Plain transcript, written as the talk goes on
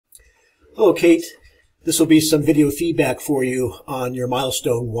Hello, Kate. This will be some video feedback for you on your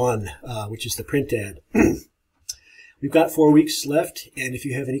milestone 1, which is the print ad. We've got 4 weeks left, and if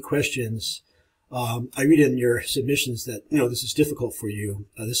you have any questions, I read in your submissions that, this is difficult for you,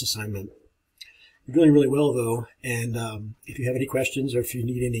 this assignment. You're doing really well, though, and if you have any questions or if you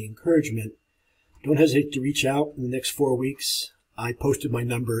need any encouragement, don't hesitate to reach out in the next 4 weeks. I posted my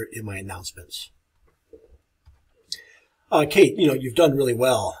number in my announcements. Kate, you've done really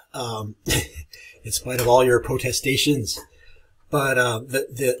well, in spite of all your protestations. But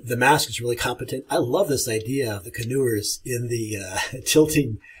the mask is really competent. I love this idea of the canoers in the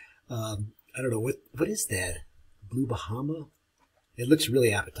tilting. I don't know what is that? Blue Bahama? It looks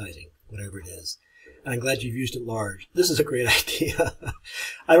really appetizing, whatever it is. And I'm glad you've used it large. This is a great idea.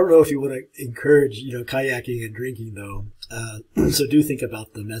 I don't know if you want to encourage, kayaking and drinking, though. So do think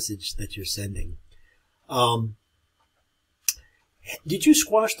about the message that you're sending. Did you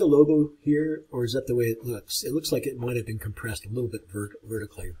squash the logo here, or is that the way it looks? It looks like it might have been compressed a little bit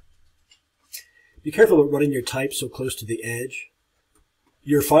vertically. Be careful about running your type so close to the edge.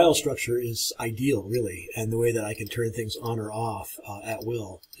 Your file structure is ideal, really, and the way that I can turn things on or off at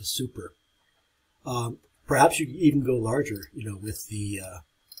will is super. Perhaps you can even go larger, with the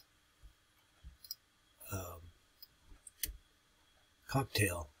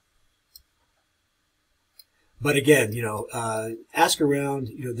cocktail. But again, ask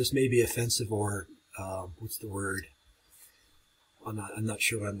around. This may be offensive, or what's the word? I'm not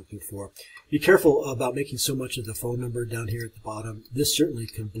sure what I'm looking for. Be careful about making so much of the phone number down here at the bottom. This certainly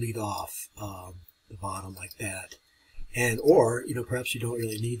can bleed off the bottom like that, or perhaps you don't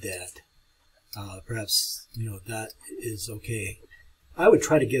really need that. Perhaps that is okay. I would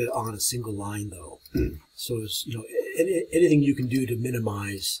try to get it on a single line, though. So anything you can do to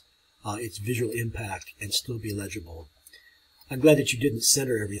minimize its visual impact and still be legible. I'm glad that you didn't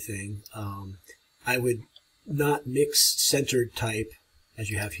center everything. I would not mix centered type, as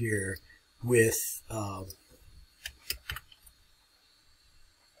you have here, with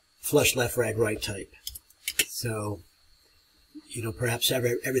flush left, rag right type. So, perhaps have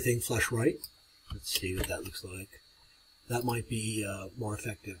everything flush right. Let's see what that looks like. That might be more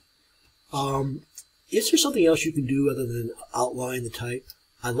effective. Is there something else you can do other than outline the type?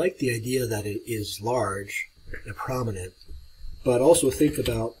 I like the idea that it is large and prominent, but also think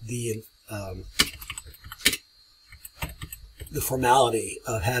about the formality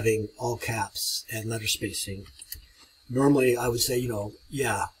of having all caps and letter spacing. Normally, I would say,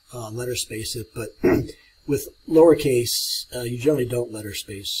 letter space it, but with lowercase, you generally don't letter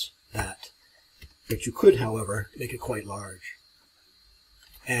space that. But you could, however, make it quite large,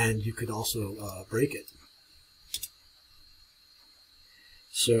 and you could also break it.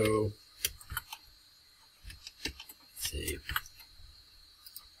 So,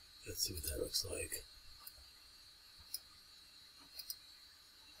 let's see what that looks like.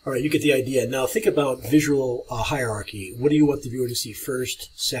 All right, you get the idea. Now think about visual hierarchy. What do you want the viewer to see first,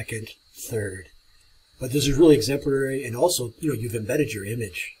 second, third? But this is really exemplary, and also, you've embedded your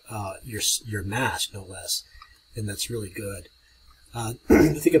image, your mask, no less, and that's really good.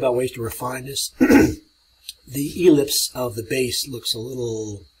 Think about ways to refine this. The ellipse of the base looks a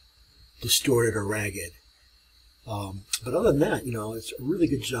little distorted or ragged. But other than that, it's a really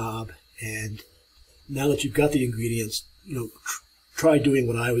good job. And now that you've got the ingredients, try doing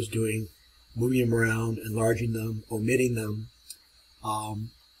what I was doing, moving them around, enlarging them, omitting them. And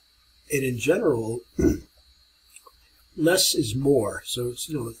in general, less is more. So,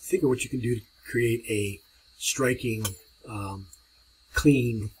 think of what you can do to create a striking,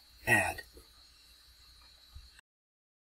 clean ad.